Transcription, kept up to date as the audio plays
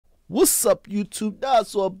What's up, YouTube?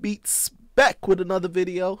 Doswell Beats back with another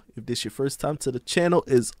video. If this your first time to the channel,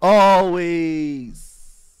 as always,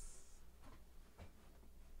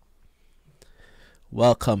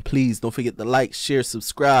 welcome. Please don't forget to like, share,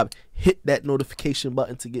 subscribe, hit that notification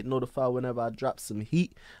button to get notified whenever I drop some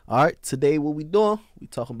heat. All right, today what we doing? We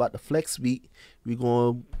talking about the Flex Beat. We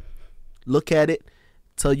gonna look at it,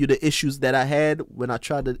 tell you the issues that I had when I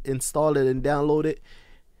tried to install it and download it,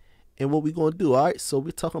 and what we gonna do. All right, so we're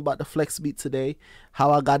talking about the Flex Beat today, how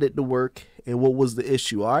I got it to work, and what was the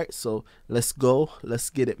issue. All right, so let's go, let's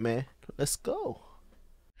get it, man. Let's go.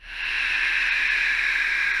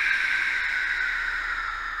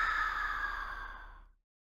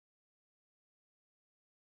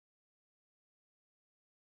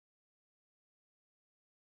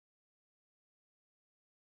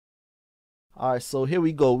 All right, so here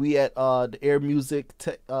we go. We at the Air Music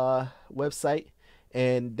website,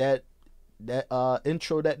 and that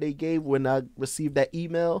intro that they gave when I received that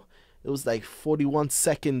email, it was like 41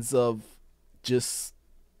 seconds of just,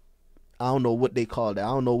 I don't know what they called it. I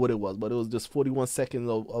don't know what it was, but it was just 41 seconds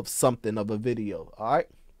of something, of a video. All right,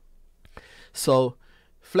 so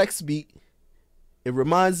Flex Beat, it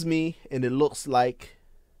reminds me and it looks like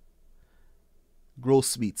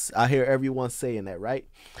Gross Beats. I hear everyone saying that, right?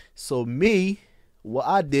 So me, what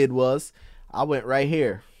I did was I went right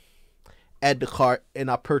here, add the cart, and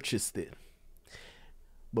I purchased it.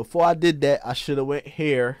 Before I did that, I should have went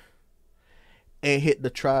here and hit the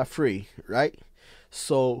try free, right?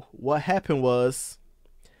 So what happened was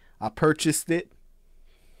I purchased it,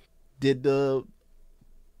 did the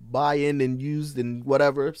buy in and used and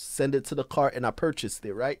whatever, send it to the cart, and I purchased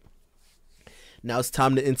it, right? Now it's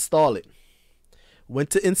time to install it.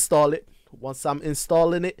 Went to install it. Once I'm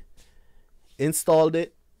installing it, installed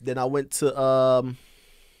it, then I went to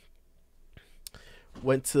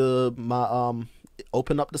my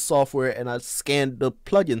open up the software and I scanned the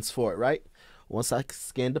plugins for it, right? Once I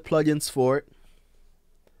scanned the plugins for it,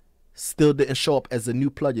 still didn't show up as a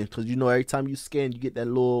new plugin, because you know every time you scan you get that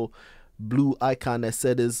little blue icon that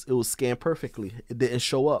said it was scanned perfectly. It didn't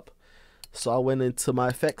show up. So I went into my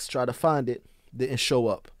effects, tried to find it, didn't show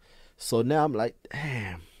up. So now I'm like,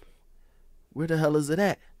 damn, where the hell is it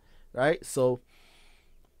at? Right? So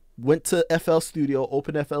went to FL Studio,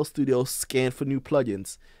 open FL Studio, scan for new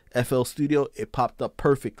plugins. FL Studio, it popped up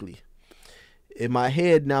perfectly. In my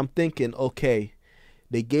head now I'm thinking, okay,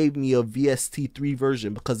 they gave me a VST3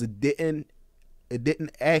 version, because it didn't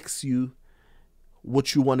ask you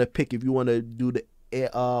what you want to pick, if you want to do the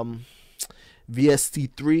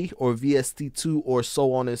VST3 or VST2 or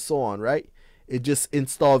so on and so on, right? It just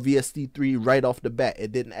installed VST3 right off the bat.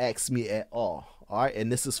 It didn't ask me at all. All right,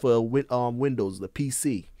 and this is for Windows, the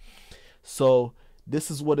PC. So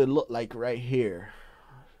this is what it looked like right here.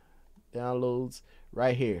 Downloads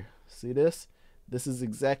right here. See this? This is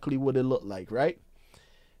exactly what it looked like, right?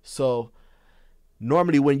 So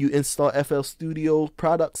normally when you install FL Studio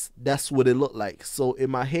products, that's what it looked like. So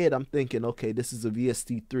in my head, I'm thinking, okay, this is a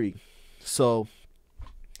VST3. So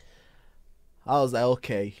I was like,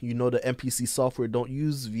 okay, you know the MPC software don't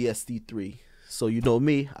use VST3. So you know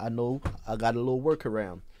me, I know I got a little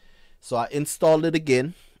workaround. So I installed it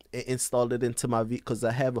again and installed it into my because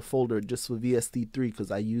I have a folder just for VST3,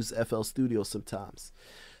 because I use FL Studio sometimes.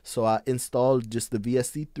 So I installed just the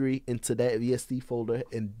VST3 into that VST folder,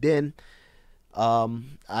 and then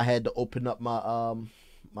I had to open up my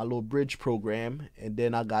my little bridge program, and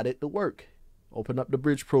then I got it to work. Open up the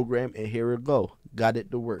bridge program, and here it go. Got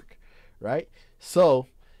it to work. Right? So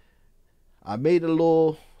I made a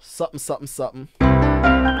little something,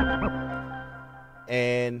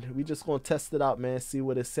 and we just gonna test it out, man, see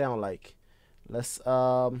what it sound like. Let's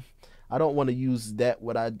I don't want to use that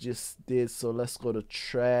what I just did, so let's go to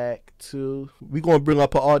track 2. We're gonna bring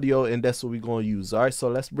up an audio, and that's what we're gonna use. All right, so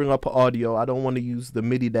let's bring up an audio. I don't want to use the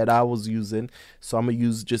MIDI that I was using, so I'm gonna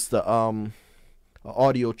use just the an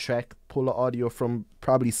audio track, pull the audio from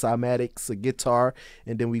probably cymatics, a guitar,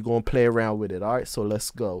 and then we gonna play around with it. All right, so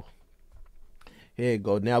let's go. Here you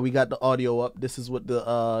go. Now we got the audio up. This is what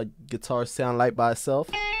the guitar sound like by itself.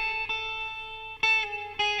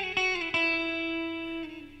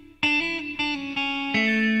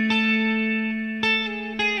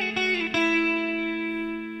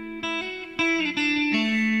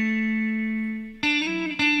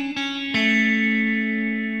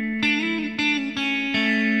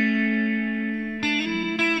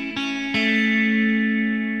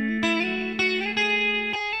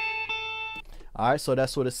 Alright, so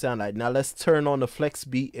that's what it sounds like. Now let's turn on the Flex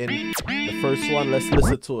Beat, and the first one, let's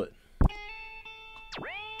listen to it.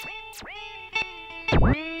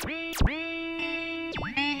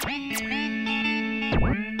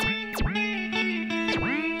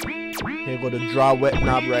 Here go the dry wet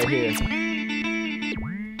knob right here.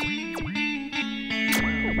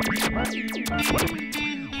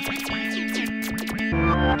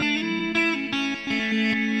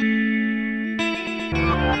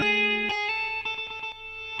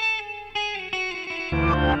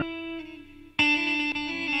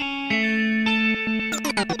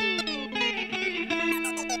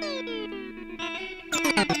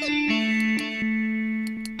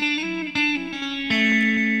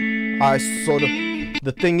 Alright, so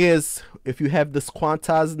the thing is, if you have this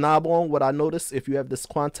quantized knob on, what I noticed, if you have this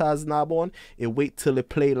quantized knob on, it wait till it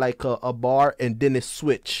play like a bar and then it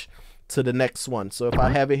switch to the next one. So if I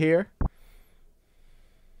have it here,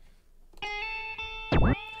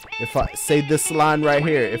 if I say this line right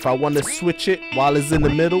here, if I want to switch it while it's in the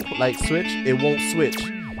middle, like switch, it won't switch.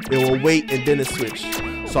 It will wait and then it switch.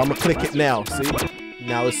 So I'm gonna click it now. See,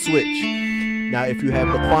 now it's switch. Now if you have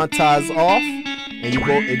the quantize off and you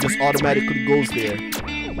go, it just automatically goes there.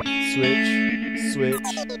 Switch, switch,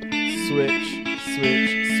 switch,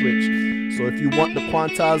 switch, switch. So if you want the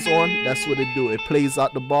quantize on, that's what it do. It plays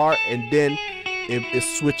out the bar and then it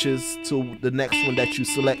switches to the next one that you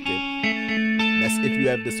selected. That's if you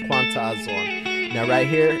have this quantize on. Now right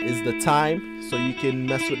here is the time, so you can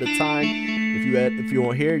mess with the time. If you're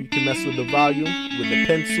on here, you can mess with the volume. With the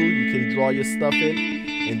pencil, you can draw your stuff in.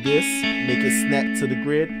 And this, make it snap to the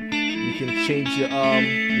grid. You can change your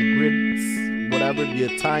grids, whatever,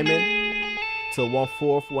 your timing to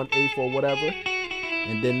 1/4, 1/8, or whatever.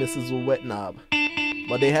 And then this is a wet knob.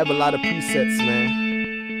 But they have a lot of presets, man.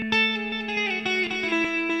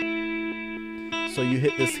 So you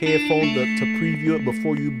hit this headphone to preview it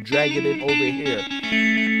before you drag it in over here.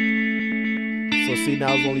 So see,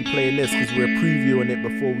 now it's only playing this because we're previewing it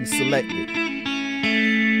before we select it.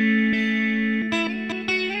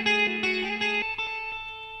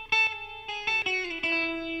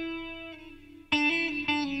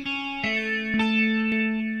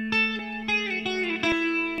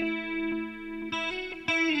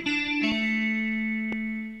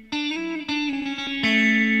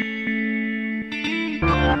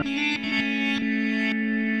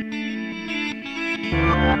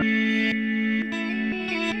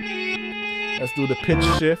 Let's do the pitch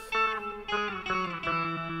shift.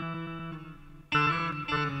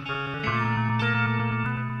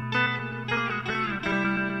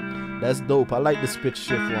 That's dope. I like this pitch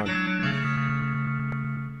shift one.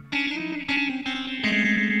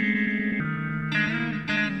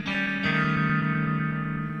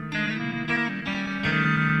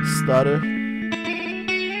 Stutter.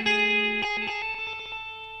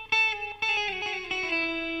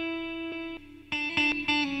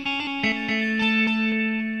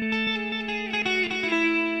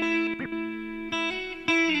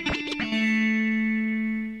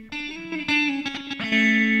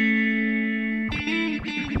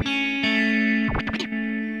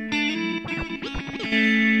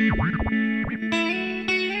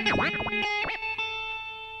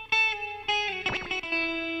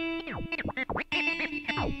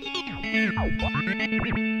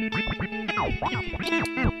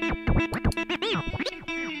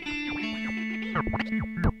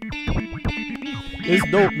 It's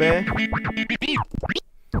dope, man.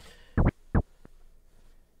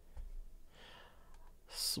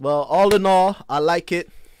 Well, all in all, I like it.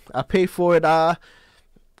 I pay for it. I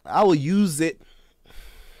will use it.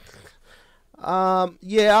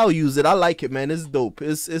 Yeah, I'll use it. I like it, man. It's dope.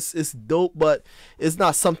 It's dope, but it's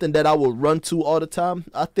not something that I will run to all the time.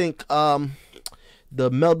 I think the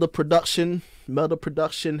Melda production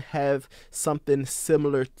have something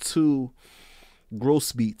similar to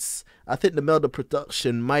Gross Beats. I think the Melda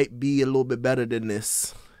production might be a little bit better than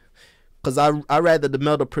this, because I rather the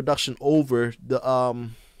Melda production over the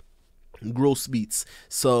Gross Beats.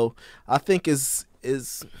 So I think it's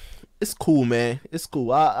cool, man. It's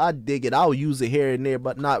cool. I dig it. I'll use it here and there,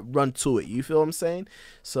 but not run to it. You feel what I'm saying?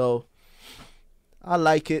 So I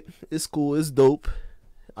like it. It's cool. It's dope.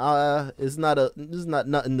 It's not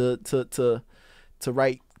nothing to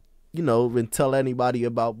write, you know, and tell anybody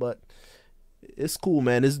about, but it's cool,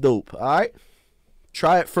 man. It's dope. All right,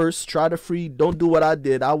 try it first. Try the free. Don't do what I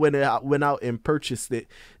did. I went out and purchased it.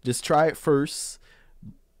 Just try it first.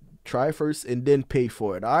 Try it first and then pay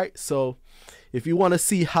for it. All right. So if you want to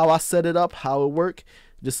see how I set it up, how it work,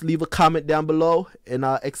 just leave a comment down below and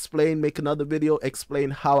I'll make another video,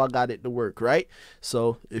 explain how I got it to work, right?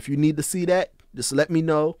 So if you need to see that, just let me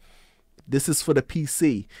know. This is for the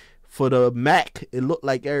PC. For the Mac, it looked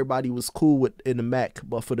like everybody was cool with in the Mac,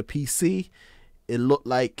 but for the PC, it looked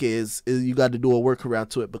like you got to do a workaround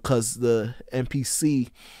to it, because the MPC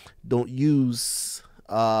don't use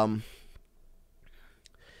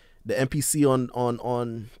The MPC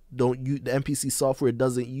the MPC software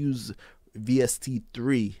doesn't use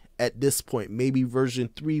VST3 at this point. Maybe version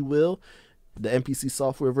 3 will. The MPC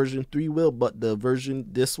software version 3 will, but the version,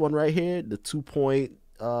 this one right here, the 2.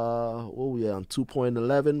 What we on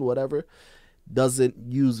 2.11 whatever, doesn't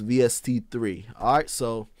use VST3. All right,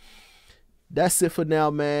 so that's it for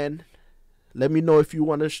now, man. Let me know if you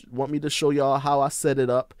want me to show y'all how I set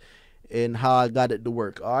it up and how I got it to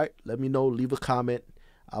work. All right, let me know. Leave a comment.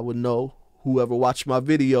 I would know. Whoever watched my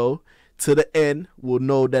video to the end will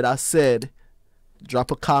know that I said,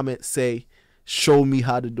 drop a comment, say, show me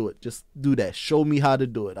how to do it. Just do that. Show me how to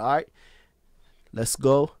do it. All right, let's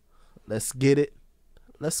go. Let's get it.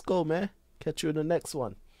 Let's go, man. Catch you in the next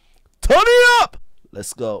one. Turn it up.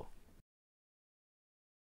 Let's go.